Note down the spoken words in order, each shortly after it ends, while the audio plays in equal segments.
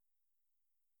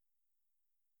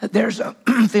There's a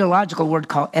theological word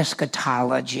called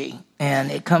eschatology, and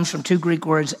it comes from two Greek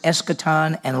words,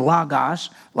 eschaton and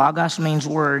logos. Logos means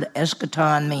word,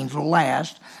 eschaton means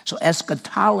last. So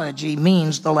eschatology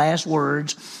means the last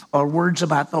words or words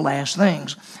about the last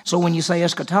things. So when you say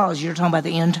eschatology, you're talking about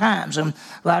the end times. And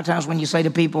a lot of times when you say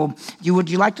to people, would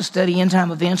you like to study end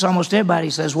time events? Almost everybody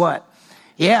says what?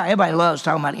 Yeah, everybody loves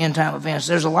talking about end-time events.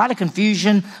 There's a lot of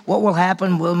confusion. What will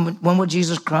happen? When will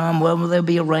Jesus come? When will there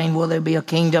be a reign? Will there be a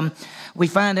kingdom? We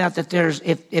find out that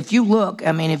if you look,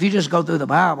 if you just go through the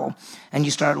Bible and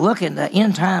you start looking, the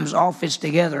end times all fits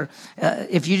together.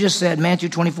 If you just said Matthew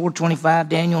 24:25,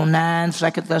 Daniel 9, 2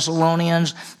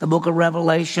 Thessalonians, the book of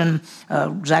Revelation,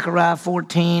 Zechariah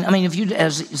 14, if you,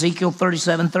 as Ezekiel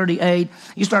 37:38,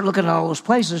 you start looking at all those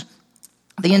places,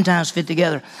 the end times fit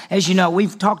together. As you know,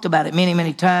 we've talked about it many,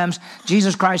 many times.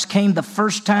 Jesus Christ came the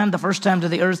first time to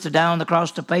the earth to die on the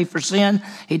cross to pay for sin.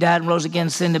 He died and rose again,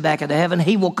 ascended back into heaven.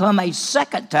 He will come a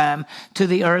second time to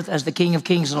the earth as the King of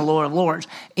Kings and the Lord of Lords.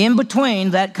 In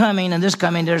between that coming and this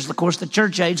coming, there's, of course, the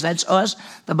church age. That's us,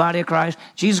 the body of Christ.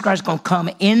 Jesus Christ is going to come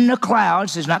in the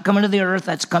clouds. He's not coming to the earth.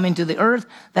 That's coming to the earth.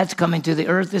 That's coming to the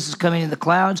earth. This is coming in the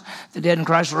clouds. The dead in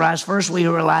Christ will rise first. We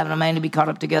who are alive and remain to be caught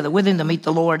up together with him to meet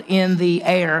the Lord in the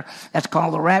air. That's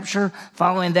called the rapture.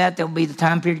 Following that, there will be the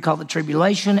time period called the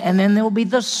tribulation, and then there will be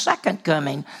the second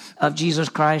coming of Jesus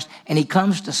Christ, and he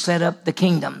comes to set up the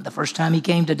kingdom. The first time he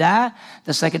came to die,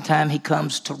 the second time he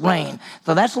comes to reign.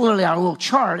 So that's literally our little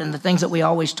chart and the things that we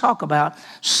always talk about.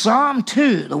 Psalm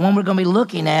 2, the one we're going to be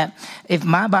looking at, if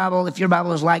your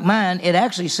Bible is like mine, it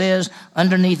actually says,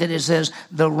 underneath it says,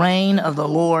 the reign of the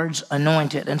Lord's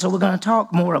anointed. And so we're going to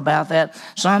talk more about that.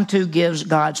 Psalm 2 gives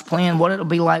God's plan, what it'll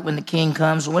be like when the king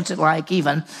comes, what's it like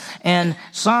even. And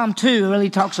Psalm 2 really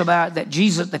talks about that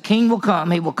Jesus, the king, will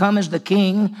come. He will come as the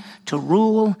king to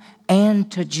rule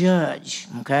and to judge,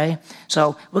 okay?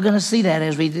 So we're going to see that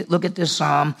as we look at this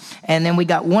psalm, and then we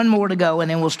got one more to go,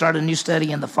 and then we'll start a new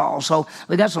study in the fall. So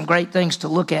we got some great things to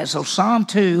look at. So Psalm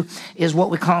 2 is what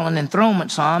we call an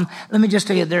enthronement psalm. Let me just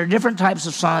tell you, there are different types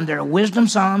of psalms. There are wisdom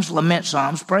psalms, lament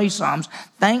psalms, praise psalms,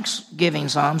 thanksgiving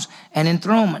psalms, and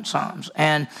enthronement psalms.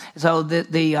 And so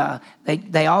they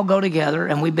all go together,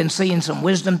 and we've been seeing some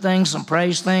wisdom things, some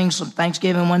praise things, some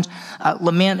thanksgiving ones.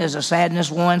 Lament is a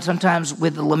sadness one. Sometimes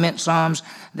with the lament psalms,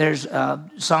 there's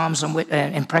psalms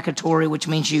and imprecatory, which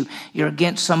means you're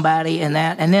against somebody and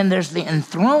that. And then there's the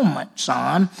enthronement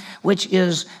psalm, which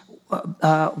is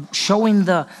showing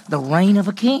the reign of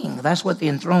a king. That's what the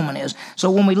enthronement is.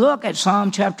 So when we look at Psalm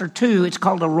chapter 2, it's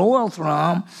called a royal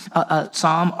psalm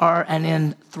or an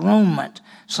enthronement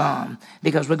psalm,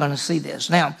 because we're going to see this.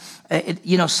 Now,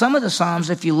 some of the psalms,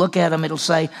 if you look at them, it'll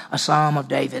say a psalm of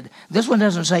David. This one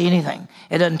doesn't say anything.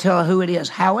 It doesn't tell who it is.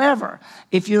 However,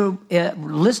 if you're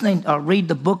listening or read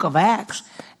the book of Acts,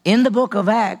 in the book of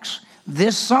Acts,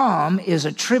 this psalm is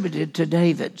attributed to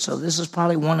David. So this is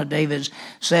probably one of David's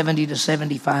 70 to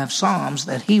 75 psalms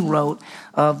that he wrote.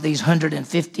 Of these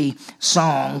 150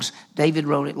 songs, David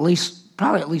wrote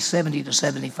probably at least 70 to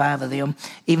 75 of them.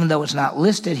 Even though it's not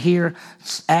listed here,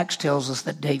 Acts tells us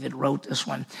that David wrote this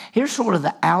one. Here's sort of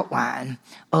the outline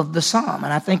of the psalm,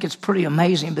 and I think it's pretty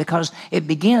amazing because it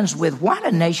begins with, why do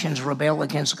nations rebel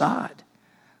against God?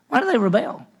 Why do they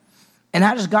rebel? And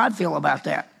how does God feel about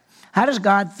that? How does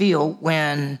God feel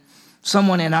when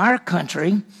someone in our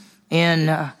country, in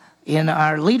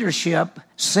our leadership,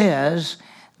 says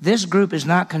this group is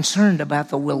not concerned about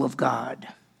the will of God?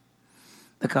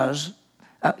 Because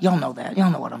y'all know that.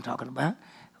 Y'all know what I'm talking about.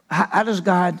 How does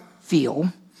God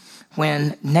feel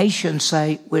when nations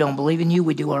say, we don't believe in you,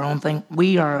 we do our own thing,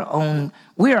 we are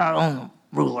our own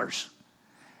rulers?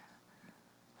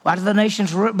 Why do the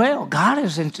nations rebel? God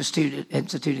has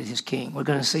instituted his king. We're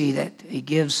going to see that he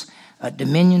gives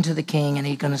dominion to the king, and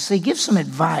he's going to give some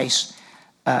advice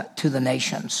to the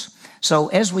nations. So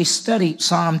as we study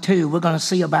Psalm 2, we're going to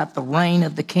see about the reign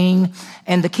of the king.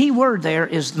 And the key word there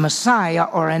is Messiah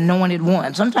or anointed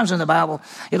one. Sometimes in the Bible,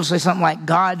 it'll say something like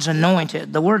God's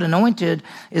anointed. The word anointed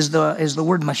is the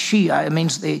word Mashiach. It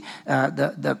means the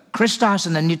Christos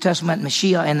in the New Testament,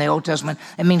 Mashiach in the Old Testament.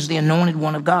 It means the anointed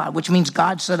one of God, which means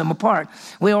God set him apart.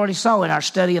 We already saw in our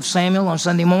study of Samuel on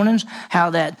Sunday mornings how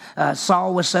that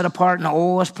Saul was set apart and the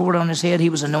oil was poured on his head.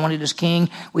 He was anointed as king.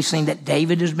 We've seen that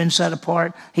David has been set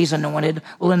apart. He's anointed.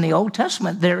 Well, in the Old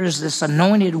Testament, there is this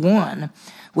anointed one,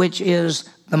 which is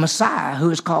the Messiah, who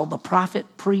is called the prophet,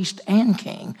 priest, and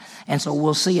king. And so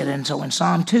we'll see it. And so in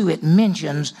Psalm 2, it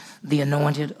mentions the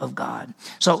anointed of God.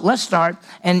 So let's start.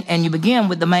 And you begin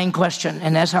with the main question.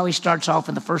 And that's how he starts off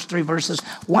in the first 3 verses.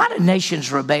 Why do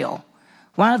nations rebel?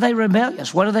 Why are they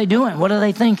rebellious? What are they doing? What are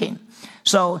they thinking?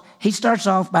 So he starts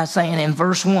off by saying in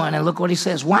verse 1, and look what he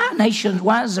says. Why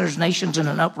is there nations in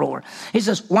an uproar? He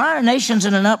says, why are nations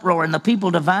in an uproar and the people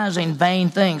devising vain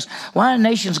things? Why are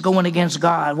nations going against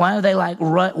God? Why are they like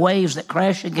waves that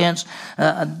crash against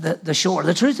the shore?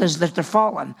 The truth is that they're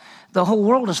fallen. The whole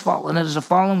world is fallen. It is a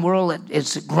fallen world.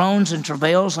 It groans and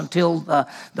travails until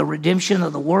the redemption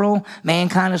of the world.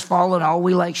 Mankind has fallen. All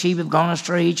we like sheep have gone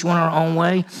astray, each one our own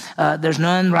way. There's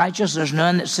none righteous. There's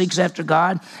none that seeks after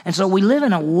God. And so we live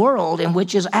in a world in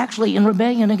which is actually in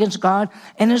rebellion against God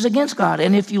and is against God.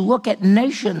 And if you look at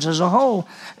nations as a whole,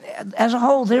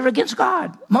 they're against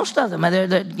God. Most of them.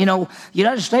 The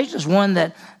United States is one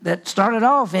that started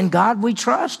off in God we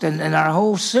trust, and our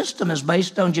whole system is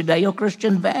based on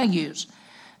Judeo-Christian values.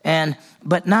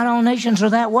 But not all nations are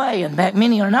that way. In fact,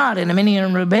 many are not, and many are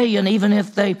in rebellion. Even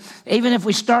if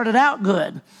we started out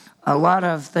good, a lot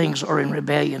of things are in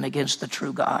rebellion against the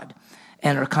true God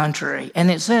and are contrary. And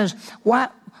it says, why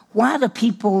are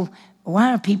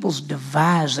people's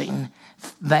devising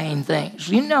vain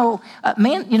things?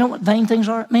 Man, you know what vain things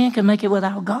are? Man can make it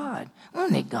without God. We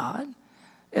don't need God.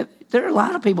 There are a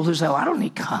lot of people who say, I don't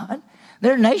need God.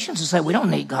 There are nations that say, we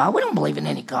don't need God. We don't believe in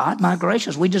any God. My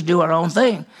gracious, we just do our own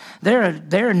thing. There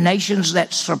are nations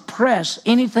that suppress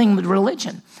anything with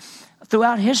religion.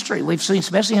 Throughout history, we've seen,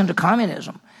 especially under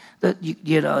communism, that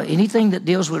anything that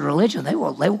deals with religion, they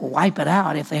will wipe it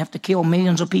out if they have to kill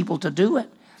millions of people to do it.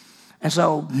 And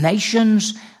so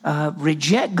nations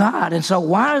reject God. And so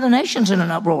why are the nations in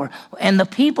an uproar? And the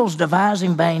people's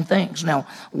devising vain things. Now,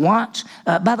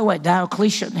 by the way,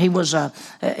 Diocletian, he was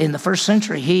in the first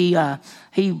century, he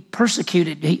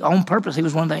persecuted, on purpose, he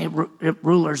was one of the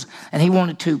rulers, and he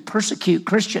wanted to persecute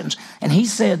Christians. And he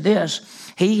said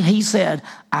this, he said,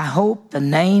 I hope the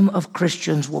name of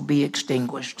Christians will be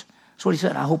extinguished. That's what he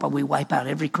said. I hope we wipe out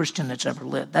every Christian that's ever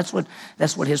lived. That's what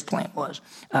his plan was.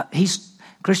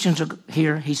 Christians are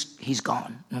here, he's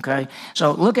gone, okay?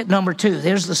 So look at number 2.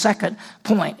 There's the second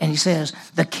point, and he says,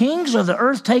 the kings of the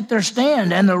earth take their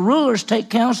stand, and the rulers take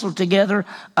counsel together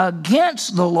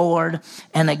against the Lord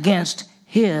and against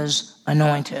his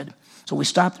anointed. So we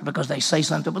stop there because they say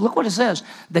something, but look what it says.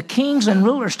 The kings and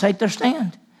rulers take their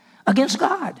stand against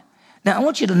God. Now, I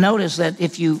want you to notice that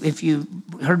if you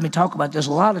heard me talk about this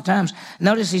a lot of times,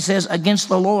 notice he says against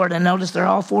the Lord, and notice they're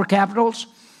all 4 capitals.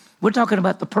 We're talking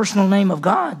about the personal name of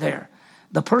God there.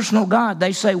 The personal God.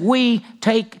 They say we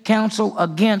take counsel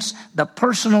against the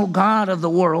personal God of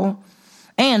the world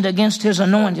and against his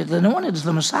anointed. The anointed is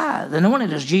the Messiah. The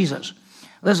anointed is Jesus.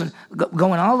 Listen,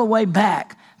 going all the way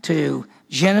back to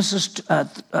Genesis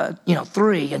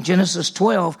 3 and Genesis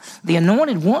 12, the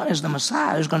anointed one is the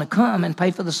Messiah who's going to come and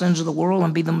pay for the sins of the world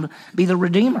and be the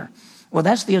Redeemer. Well,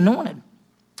 that's the anointed.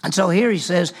 And so here he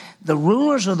says, the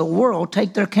rulers of the world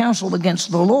take their counsel against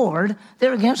the Lord.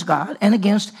 They're against God and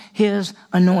against his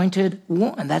anointed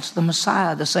one. That's the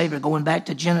Messiah, the Savior, going back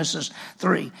to Genesis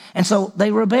 3. And so they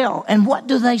rebel. And what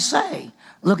do they say?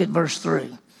 Look at verse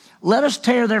 3. Let us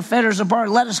tear their fetters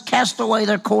apart. Let us cast away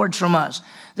their cords from us.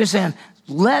 They're saying,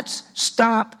 let's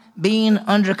stop being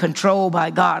under control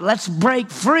by God. Let's break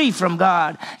free from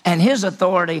God and his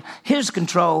authority, his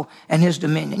control, and his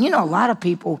dominion. A lot of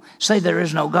people say there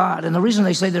is no God. And the reason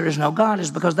they say there is no God is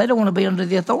because they don't want to be under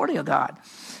the authority of God.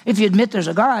 If you admit there's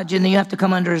a God, then you have to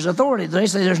come under his authority. They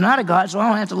say there's not a God, so I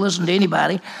don't have to listen to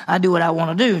anybody. I do what I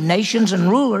want to do. Nations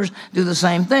and rulers do the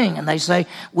same thing. And they say,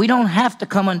 we don't have to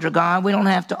come under God. We don't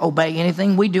have to obey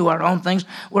anything. We do our own things.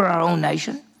 We're our own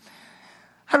nation.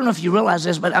 I don't know if you realize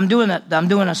this, but I'm doing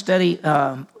a study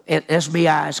at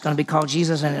SBI. It's going to be called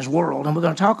Jesus and His World, and we're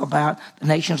going to talk about the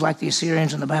nations like the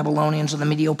Assyrians and the Babylonians and the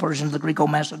Medo-Persians, the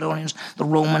Greco-Macedonians, the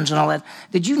Romans, and all that.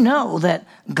 Did you know that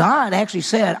God actually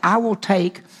said, I will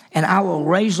take and I will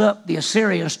raise up the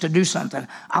Assyrians to do something.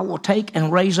 I will take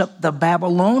and raise up the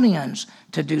Babylonians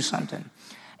to do something.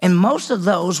 And most of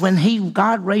those, when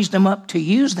God raised them up to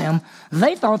use them,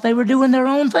 they thought they were doing their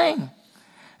own thing.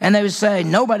 And they would say,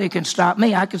 nobody can stop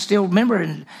me. I can still remember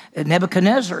in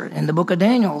Nebuchadnezzar in the book of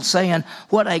Daniel saying,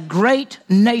 what a great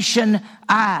nation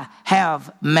I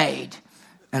have made.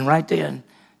 And right then,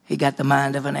 he got the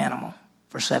mind of an animal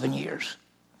for 7 years.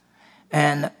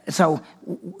 And so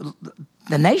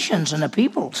the nations and the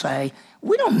people say,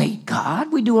 we don't need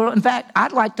God. In fact,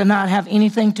 I'd like to not have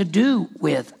anything to do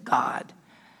with God.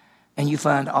 And you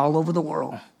find all over the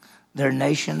world, there are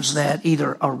nations that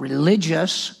either are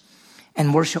religious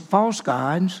and worship false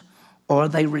gods, or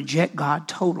they reject God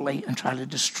totally and try to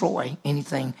destroy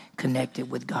anything connected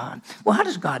with God. Well, how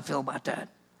does God feel about that?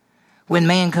 When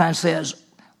mankind says,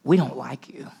 we don't like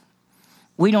you.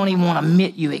 We don't even want to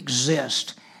admit you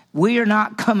exist. We are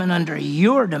not coming under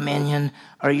your dominion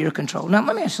or your control. Now,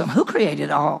 let me ask you something. Who created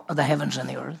all of the heavens and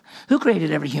the earth? Who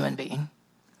created every human being?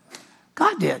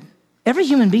 God did. Every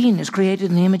human being is created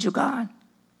in the image of God.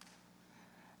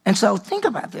 And so think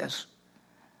about this.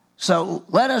 So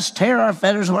let us tear our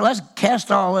fetters away. Let's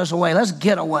cast all this away. Let's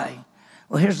get away.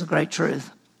 Well, here's the great truth.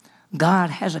 God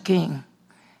has a king.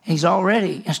 He's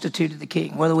already instituted the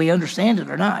king, whether we understand it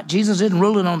or not. Jesus isn't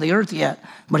ruling on the earth yet,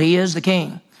 but he is the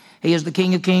king. He is the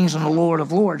King of Kings and the Lord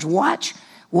of Lords. Watch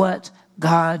what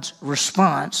God's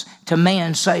response to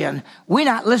man saying, we're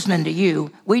not listening to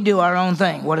you. We do our own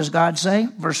thing. What does God say?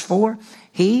 Verse 4,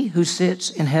 he who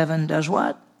sits in heaven does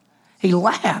what? He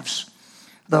laughs.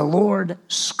 The Lord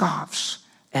scoffs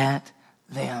at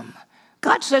them.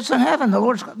 God sits in heaven. The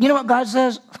Lord scoffs. You know what God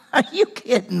says? Are you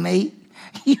kidding me?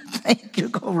 You think you're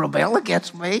going to rebel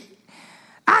against me?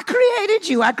 I created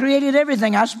you. I created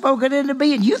everything. I spoke it into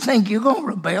being. You think you're going to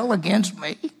rebel against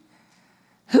me?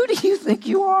 Who do you think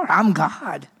you are? I'm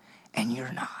God, and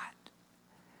you're not.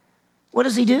 What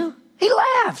does he do? He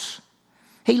laughs.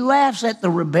 He laughs at the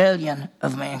rebellion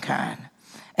of mankind.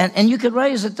 And you could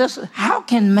raise it this way. How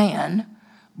can man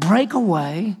break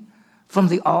away from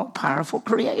the all-powerful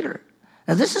creator?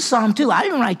 Now, this is Psalm 2. I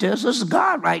didn't write this. This is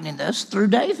God writing this through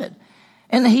David.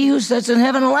 And he who sits in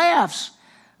heaven laughs.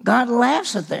 God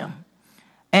laughs at them.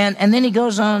 And then he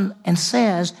goes on and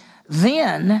says,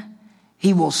 then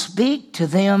he will speak to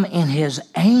them in his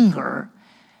anger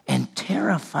and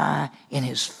terrify in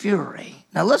his fury.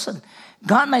 Now listen,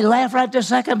 God may laugh right this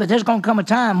second, but there's going to come a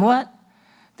time, what?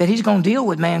 That he's going to deal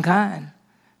with mankind.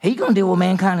 He's going to deal with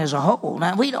mankind as a whole.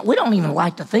 Now, we don't even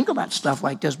like to think about stuff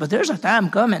like this, but there's a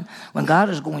time coming when God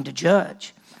is going to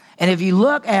judge. And if you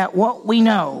look at what we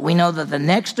know that the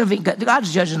next event,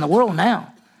 God's judging the world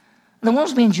now. The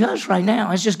world's being judged right now.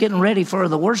 It's just getting ready for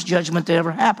the worst judgment to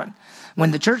ever happen.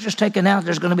 When the church is taken out,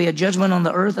 there's going to be a judgment on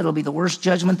the earth. It'll be the worst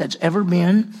judgment that's ever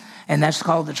been. And that's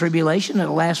called the tribulation.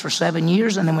 It'll last for 7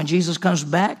 years. And then when Jesus comes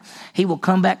back, he will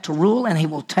come back to rule, and he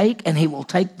will take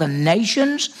the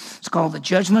nations. It's called the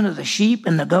judgment of the sheep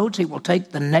and the goats. He will take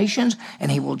the nations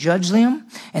and he will judge them.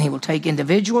 And he will take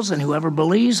individuals, and whoever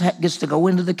believes gets to go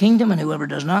into the kingdom, and whoever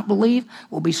does not believe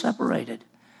will be separated.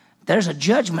 There's a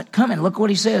judgment coming. Look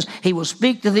what he says. He will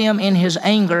speak to them in his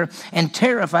anger and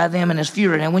terrify them in his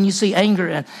fury. And when you see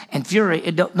anger and fury,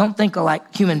 don't think of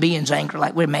like human beings' anger,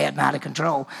 like we're mad and out of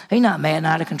control. He's not mad and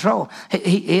out of control.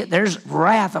 There's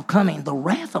wrath of coming. The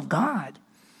wrath of God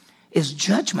is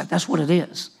judgment. That's what it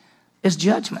is. It's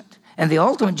judgment. And the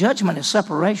ultimate judgment is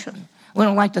separation. We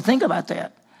don't like to think about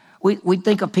that. We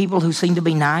think of people who seem to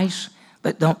be nice,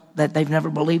 but that they've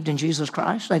never believed in Jesus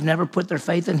Christ. They've never put their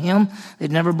faith in him. They've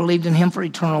never believed in him for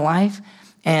eternal life.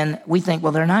 And we think,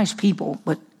 well, they're nice people,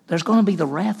 but there's going to be the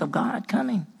wrath of God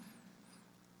coming.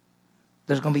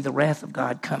 There's going to be the wrath of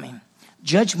God coming.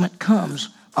 Judgment comes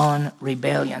on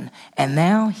rebellion. And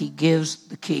now he gives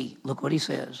the key. Look what he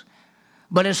says.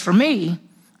 But as for me,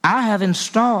 I have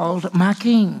installed my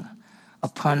king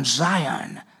upon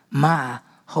Zion, my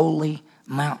holy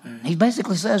mountain. He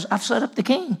basically says, I've set up the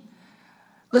king.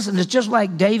 Listen, it's just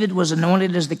like David was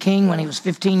anointed as the king when he was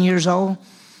 15 years old.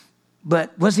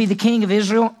 But was he the king of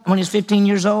Israel when he was 15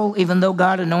 years old, even though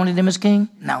God anointed him as king?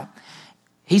 No.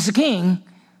 He's the king,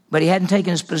 but he hadn't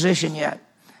taken his position yet.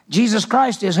 Jesus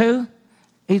Christ is who?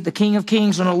 He's the King of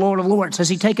Kings and the Lord of Lords. Has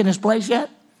he taken his place yet?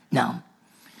 No.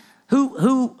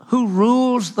 Who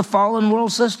rules the fallen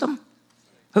world system?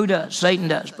 Who does? Satan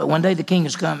does. But one day the king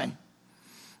is coming.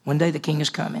 One day the king is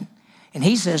coming. And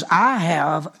he says, I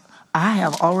have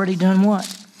already done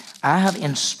what? I have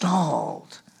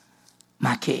installed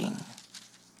my king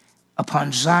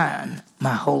upon Zion,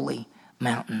 my holy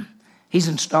mountain. He's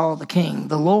installed the king.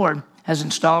 The Lord has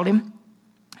installed him.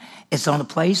 It's on a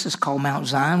place that's called Mount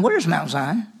Zion. Where is Mount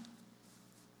Zion?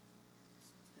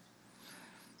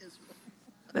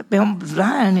 Mount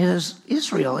Zion is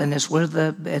Israel, and it's where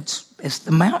it's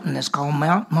the mountain. It's called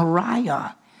Mount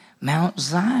Moriah, Mount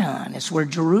Zion. It's where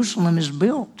Jerusalem is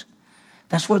built.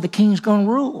 That's where the king's going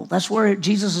to rule. That's where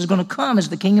Jesus is going to come as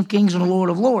the King of Kings and the Lord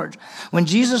of Lords. When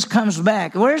Jesus comes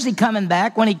back, where is he coming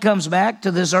back when he comes back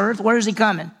to this earth? Where is he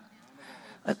coming?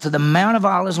 To the Mount of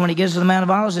Olives. When he gets to the Mount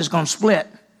of Olives, it's going to split.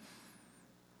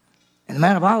 And the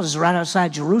Mount of Olives is right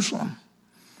outside Jerusalem.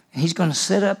 And he's going to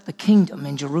set up the kingdom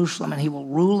in Jerusalem, and he will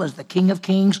rule as the King of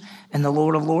Kings and the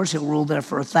Lord of Lords. He'll rule there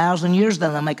for 1,000 years.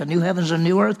 Then they'll make a new heavens and a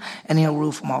new earth, and he'll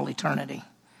rule from all eternity.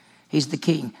 He's the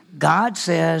king. God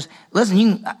says,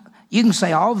 listen, You can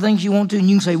say all the things you want to, and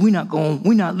you can say, we're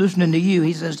not listening to you.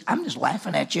 He says, I'm just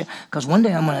laughing at you because one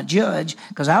day I'm going to judge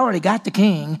because I already got the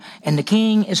king, and the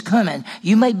king is coming.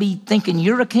 You may be thinking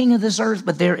you're a king of this earth,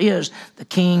 but there is the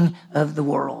king of the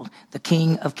world, the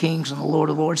King of kings and the Lord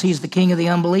of lords. He's the king of the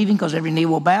unbelieving because every knee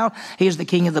will bow. He is the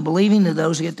king of the believing, to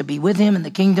those who get to be with him in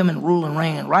the kingdom and rule and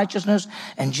reign in righteousness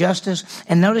and justice.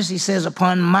 And notice he says,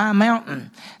 upon my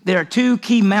mountain. There are two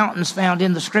key mountains found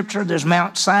in the scripture. There's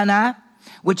Mount Sinai,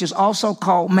 which is also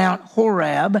called Mount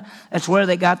Horeb. That's where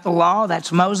they got the law.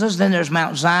 That's Moses. Then there's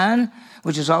Mount Zion,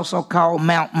 which is also called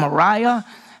Mount Moriah.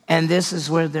 And this is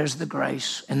where there's the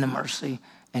grace and the mercy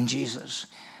and Jesus.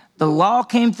 The law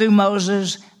came through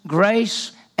Moses.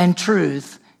 Grace and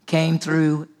truth came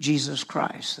through Jesus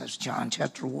Christ. That's John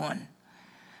chapter 1.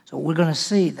 So we're going to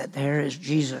see that there is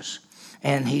Jesus,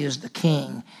 and he is the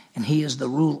king, and he is the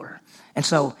ruler. And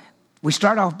so we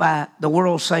start off by the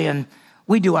world saying,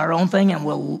 we do our own thing, and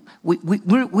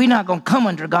we're not going to come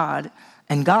under God.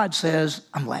 And God says,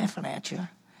 I'm laughing at you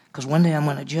because one day I'm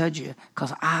going to judge you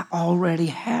because I already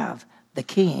have the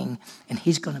king, and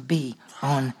he's going to be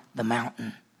on the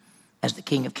mountain as the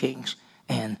King of kings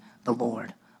and the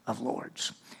Lord of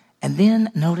lords. And then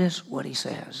notice what he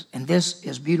says. And this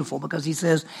is beautiful because he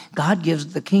says God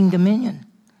gives the king dominion.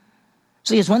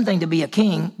 See, it's one thing to be a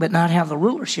king but not have the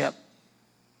rulership.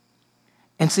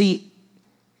 And see,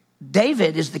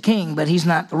 David is the king, but he's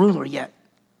not the ruler yet.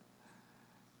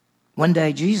 One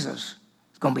day Jesus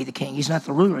is going to be the king. He's not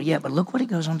the ruler yet, but look what he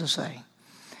goes on to say.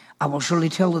 I will surely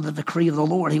tell of the decree of the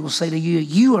Lord. He will say to you,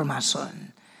 you are my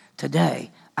son.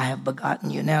 Today I have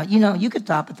begotten you. Now, you could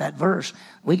stop at that verse.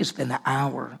 We could spend an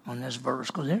hour on this verse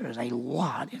because there is a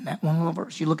lot in that one little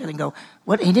verse. You look at it and go,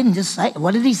 what? He didn't just say,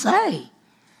 what did he say?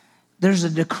 There's a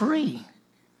decree.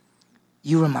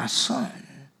 You are my son.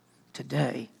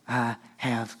 Today I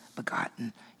have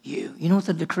begotten you. You know what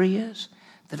the decree is?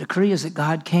 The decree is that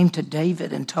God came to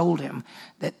David and told him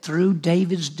that through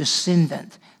David's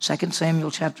descendant, 2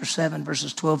 Samuel chapter 7,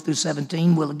 verses 12 through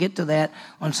 17, we'll get to that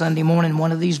on Sunday morning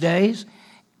one of these days.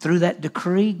 Through that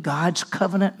decree, God's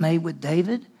covenant made with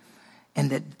David, and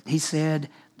that he said,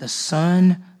 the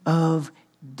son of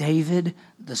David,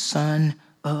 the son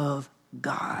of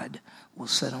God, will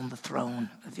sit on the throne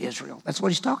of Israel. That's what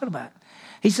he's talking about.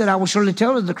 He said, I will surely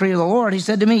tell the decree of the Lord. He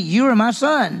said to me, you are my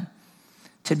son.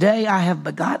 Today I have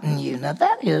begotten you. Now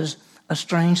that is a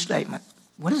strange statement.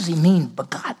 What does he mean,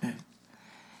 begotten?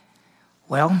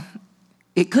 Well,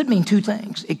 it could mean two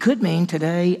things. It could mean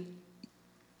today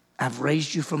I've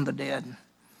raised you from the dead,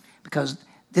 because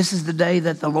this is the day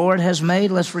that the Lord has made.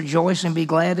 Let's rejoice and be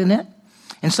glad in it.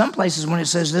 In some places when it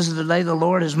says this is the day the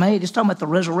Lord has made, it's talking about the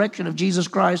resurrection of Jesus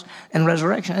Christ and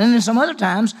resurrection. And then some other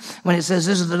times when it says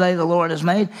this is the day the Lord has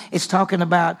made, it's talking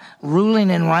about ruling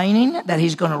and reigning, that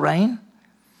he's going to reign.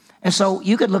 And so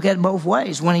you could look at it both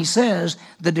ways. When he says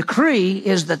the decree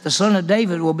is that the son of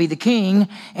David will be the king,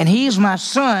 and he is my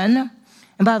son.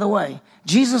 And by the way,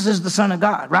 Jesus is the son of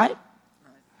God, right?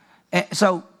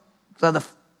 So the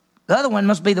other one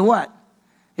must be the what?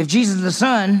 If Jesus is the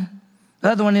son,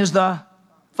 the other one is the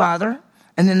Father,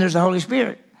 and then there's the Holy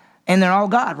Spirit. And they're all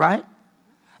God, right?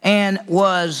 And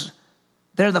was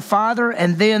there the Father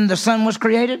and then the Son was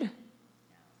created?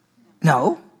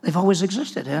 No, they've always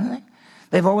existed, haven't they?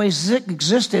 They've always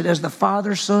existed as the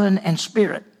Father, Son, and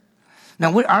Spirit.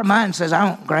 Now, our mind says, I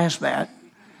don't grasp that.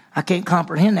 I can't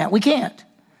comprehend that. We can't.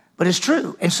 But it's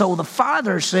true. And so the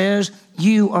Father says,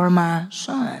 you are my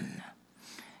son.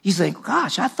 You think,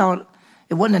 gosh, I thought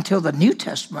it wasn't until the New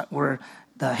Testament where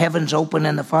the heavens open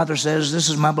and the Father says, this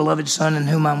is my beloved Son in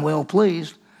whom I'm well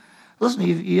pleased. Listen,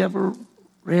 you ever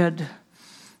read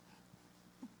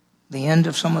the end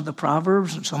of some of the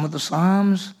Proverbs and some of the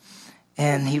Psalms?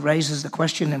 And he raises the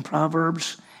question in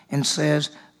Proverbs and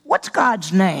says, what's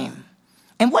God's name?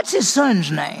 And what's his son's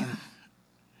name?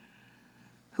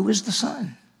 Who is the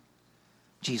son?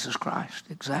 Jesus Christ,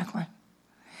 exactly.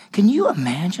 Can you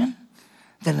imagine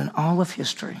that in all of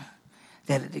history,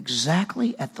 that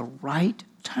exactly at the right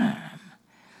time,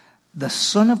 the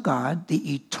Son of God,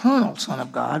 the eternal Son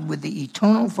of God, with the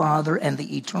eternal Father and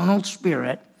the eternal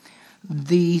Spirit,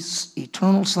 the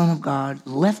eternal Son of God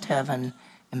left heaven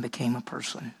and became a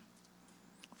person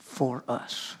for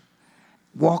us,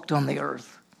 walked on the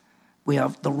earth. We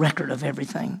have the record of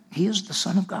everything. He is the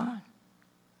Son of God.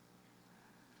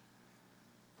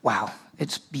 Wow,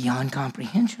 it's beyond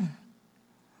comprehension.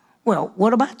 Well,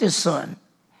 what about this son?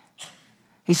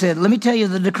 He said, let me tell you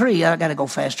the decree. I got to go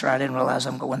faster. I didn't realize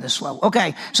I'm going this slow.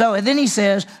 Okay, so and then he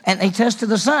says, and he says to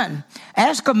the son,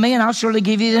 ask of me and I'll surely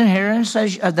give you the inheritance,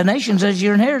 the nations as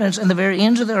your inheritance, and the very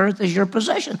ends of the earth as your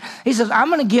possession. He says, I'm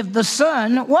going to give the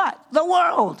son what? The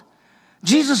world.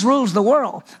 Jesus rules the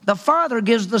world. The Father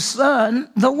gives the Son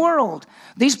the world.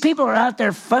 These people are out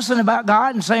there fussing about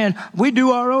God and saying, we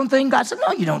do our own thing. God said,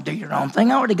 no, you don't do your own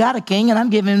thing. I already got a king, and I'm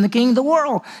giving him the king of the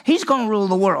world. He's going to rule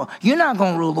the world. You're not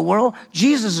going to rule the world.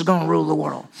 Jesus is going to rule the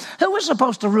world. Who was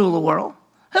supposed to rule the world?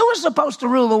 Who was supposed to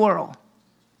rule the world?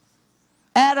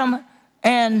 Adam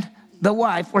and the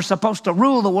wife were supposed to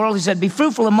rule the world. He said, be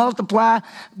fruitful and multiply,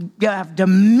 have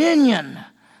dominion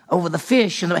over the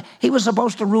fish. He was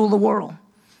supposed to rule the world.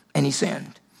 And he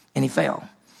sinned, and he fell.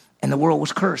 And the world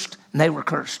was cursed, and they were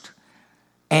cursed.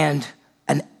 And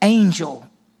an angel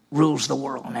rules the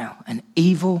world now. An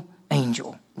evil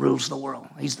angel rules the world.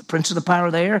 He's the prince of the power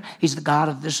of the air. He's the God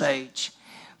of this age.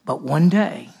 But one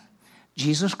day,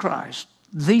 Jesus Christ,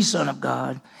 the Son of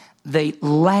God, the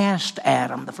last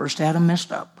Adam, the first Adam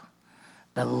messed up.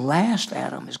 The last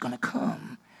Adam is going to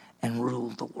come and rule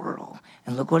the world.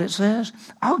 And look what it says.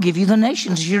 I'll give you the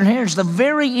nations as your inheritance, the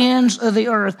very ends of the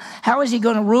earth. How is he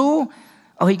going to rule?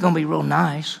 Oh, he's going to be real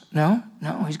nice. No,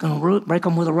 he's going to break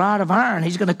them with a rod of iron.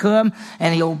 He's going to come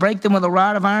and he'll break them with a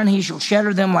rod of iron. He shall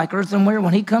shatter them like earthenware.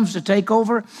 When he comes to take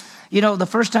over, the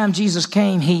first time Jesus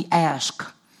came, he asked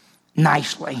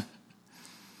nicely,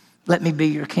 let me be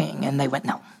your king. And they went,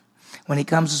 no. When he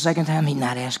comes the second time, he's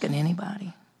not asking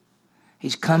anybody.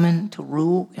 He's coming to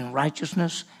rule in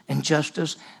righteousness and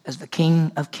justice as the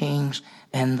King of kings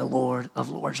and the Lord of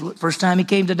lords. First time he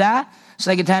came to die.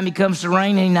 Second time he comes to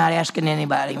reign, and he's not asking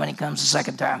anybody when he comes the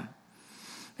second time.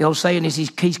 The old saying is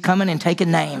he's coming and taking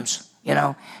names.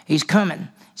 He's coming.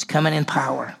 He's coming in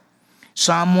power.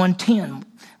 Psalm 110,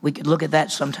 we could look at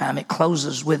that sometime. It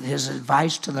closes with his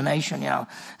advice to the nation.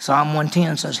 Psalm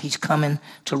 110 says he's coming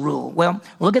to rule. Well,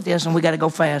 look at this, and we got to go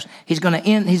fast.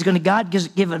 God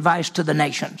give advice to the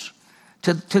nations,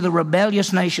 to the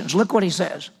rebellious nations. Look what he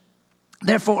says.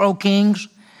 Therefore, O kings,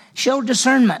 show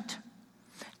discernment.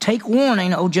 Take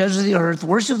warning, O judges of the earth.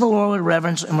 Worship the Lord with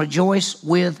reverence and rejoice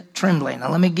with trembling.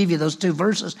 Now, let me give you those two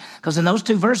verses, because in those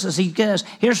two verses, he says,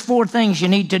 here's 4 things you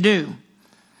need to do.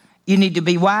 You need to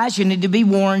be wise, you need to be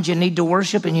warned, you need to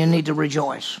worship, and you need to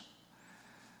rejoice.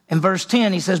 In verse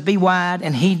 10, he says, be wise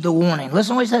and heed the warning.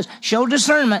 Listen to what he says. Show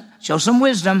discernment, show some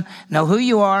wisdom, know who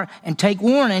you are, and take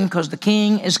warning because the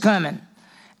king is coming.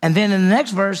 And then in the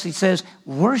next verse, he says,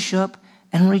 worship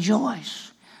and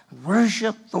rejoice.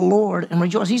 Worship the Lord and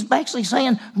rejoice. He's basically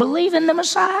saying, believe in the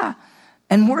Messiah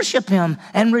and worship him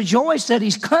and rejoice that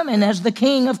he's coming as the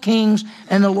King of kings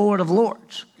and the Lord of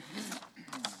lords.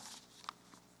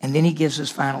 And then he gives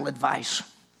his final advice,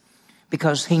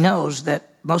 because he knows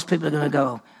that most people are going to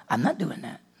go, I'm not doing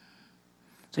that.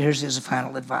 So here's his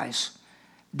final advice.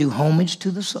 Do homage to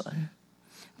the Son,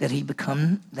 that he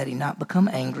not become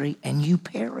angry, and you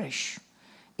perish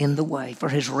in the way, for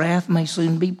his wrath may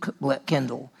soon be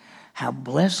kindled. How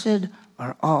blessed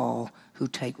are all who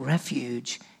take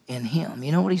refuge in him.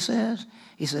 You know what he says?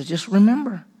 He says, just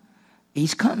remember,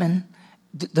 he's coming.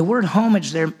 The word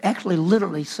homage there actually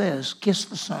literally says, kiss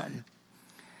the Son.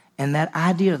 And that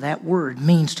idea, that word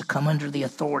means to come under the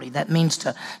authority. That means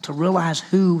to realize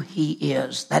who he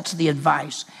is. That's the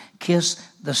advice. Kiss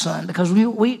the Son. Because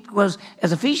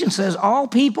as Ephesians says, all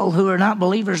people who are not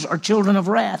believers are children of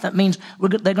wrath. That means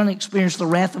they're going to experience the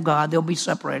wrath of God. They'll be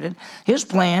separated. His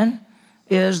plan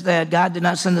is that God did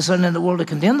not send the Son into the world to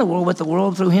condemn the world, but the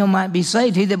world through him might be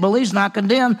saved. He that believes not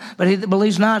condemned, but he that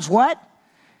believes not is what?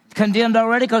 Condemned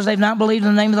already, because they've not believed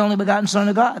in the name of the only begotten Son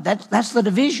of God. That's the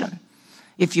division.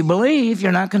 If you believe,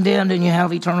 you're not condemned and you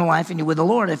have eternal life and you're with the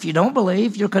Lord. If you don't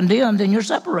believe, you're condemned and you're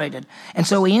separated. And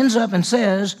so he ends up and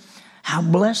says, how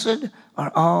blessed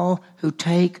are all who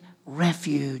take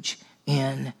refuge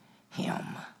in him.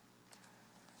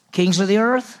 Kings of the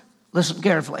earth, listen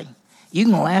carefully. You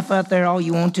can laugh out there all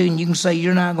you want to, and you can say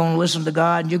you're not going to listen to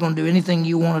God, and you're going to do anything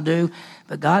you want to do.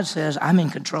 But God says, I'm in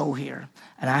control here.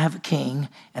 And I have a king,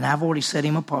 and I've already set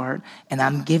him apart, and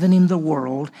I'm giving him the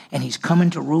world, and he's coming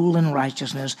to rule in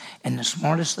righteousness. And the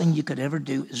smartest thing you could ever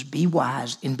do is be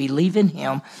wise and believe in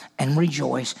him and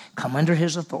rejoice. Come under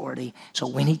his authority, so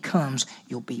when he comes,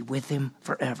 you'll be with him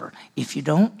forever. If you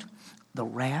don't, the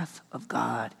wrath of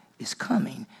God is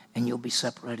coming, and you'll be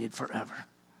separated forever.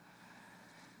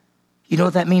 You know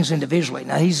what that means individually?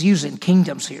 Now, he's using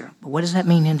kingdoms here, but what does that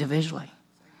mean individually?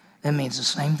 That means the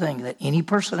same thing, that any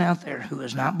person out there who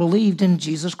has not believed in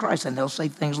Jesus Christ, and they'll say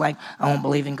things like, I don't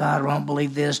believe in God, or I don't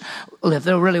believe this. Well, if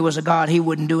there really was a God, he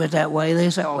wouldn't do it that way.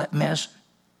 They say, oh, that mess.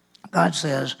 God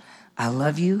says, I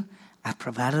love you. I've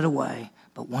provided a way.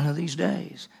 But one of these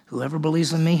days, whoever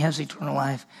believes in me has eternal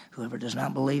life. Whoever does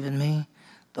not believe in me,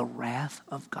 the wrath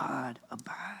of God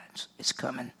abides. It's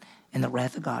coming. And the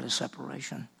wrath of God is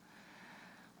separation.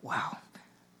 Wow.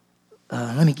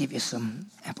 let me give you some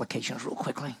applications real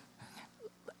quickly.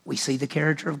 We see the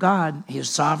character of God. He is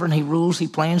sovereign. He rules. He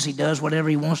plans. He does whatever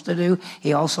he wants to do.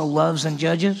 He also loves and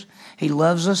judges. He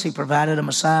loves us. He provided a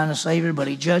Messiah and a Savior, but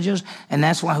he judges. And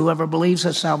that's why whoever believes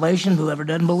has salvation. Whoever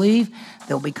doesn't believe,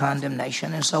 there'll be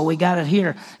condemnation. And so we got it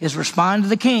here is respond to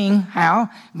the King.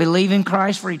 How? Believe in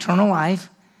Christ for eternal life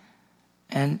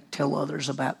and tell others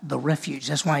about the refuge.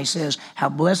 That's why he says, how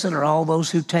blessed are all those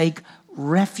who take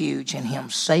refuge in him,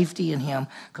 safety in him,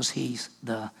 because he's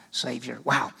the Savior.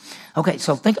 Wow. Okay,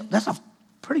 so that's a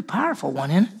pretty powerful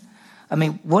one, isn't it? I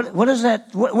mean, what is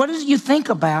that? What does you think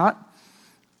about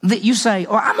that you say,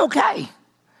 oh, I'm okay.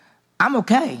 I'm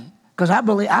okay. Because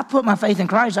I put my faith in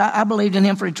Christ. I believed in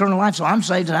him for eternal life, so I'm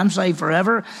saved and I'm saved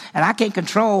forever. And I can't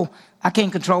control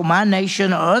my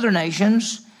nation or other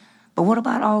nations. But what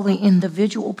about all the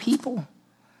individual people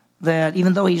that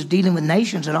even though he's dealing with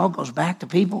nations, it all goes back to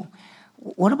people?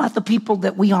 What about the people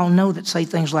that we all know that say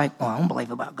things like, oh, I don't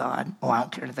believe about God. Oh, I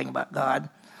don't care anything about God.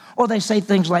 Or they say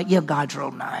things like, yeah, God's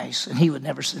real nice and he would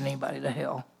never send anybody to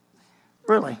hell.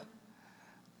 Really?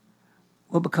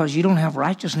 Well, because you don't have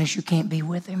righteousness, you can't be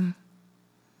with him.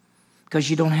 Because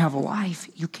you don't have life,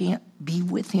 you can't be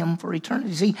with him for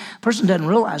eternity. See, a person doesn't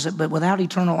realize it, but without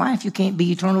eternal life, you can't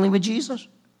be eternally with Jesus.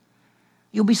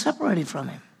 You'll be separated from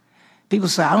him. People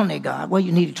say, I don't need God. Well,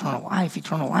 you need eternal life.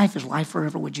 Eternal life is life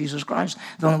forever with Jesus Christ.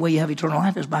 The only way you have eternal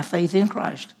life is by faith in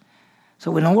Christ.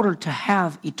 So in order to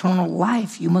have eternal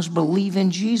life, you must believe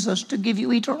in Jesus to give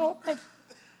you eternal life.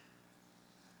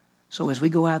 So as we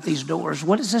go out these doors,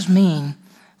 what does this mean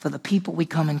for the people we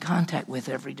come in contact with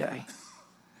every day?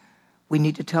 We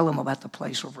need to tell them about the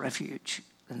place of refuge,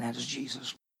 and that is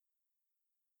Jesus.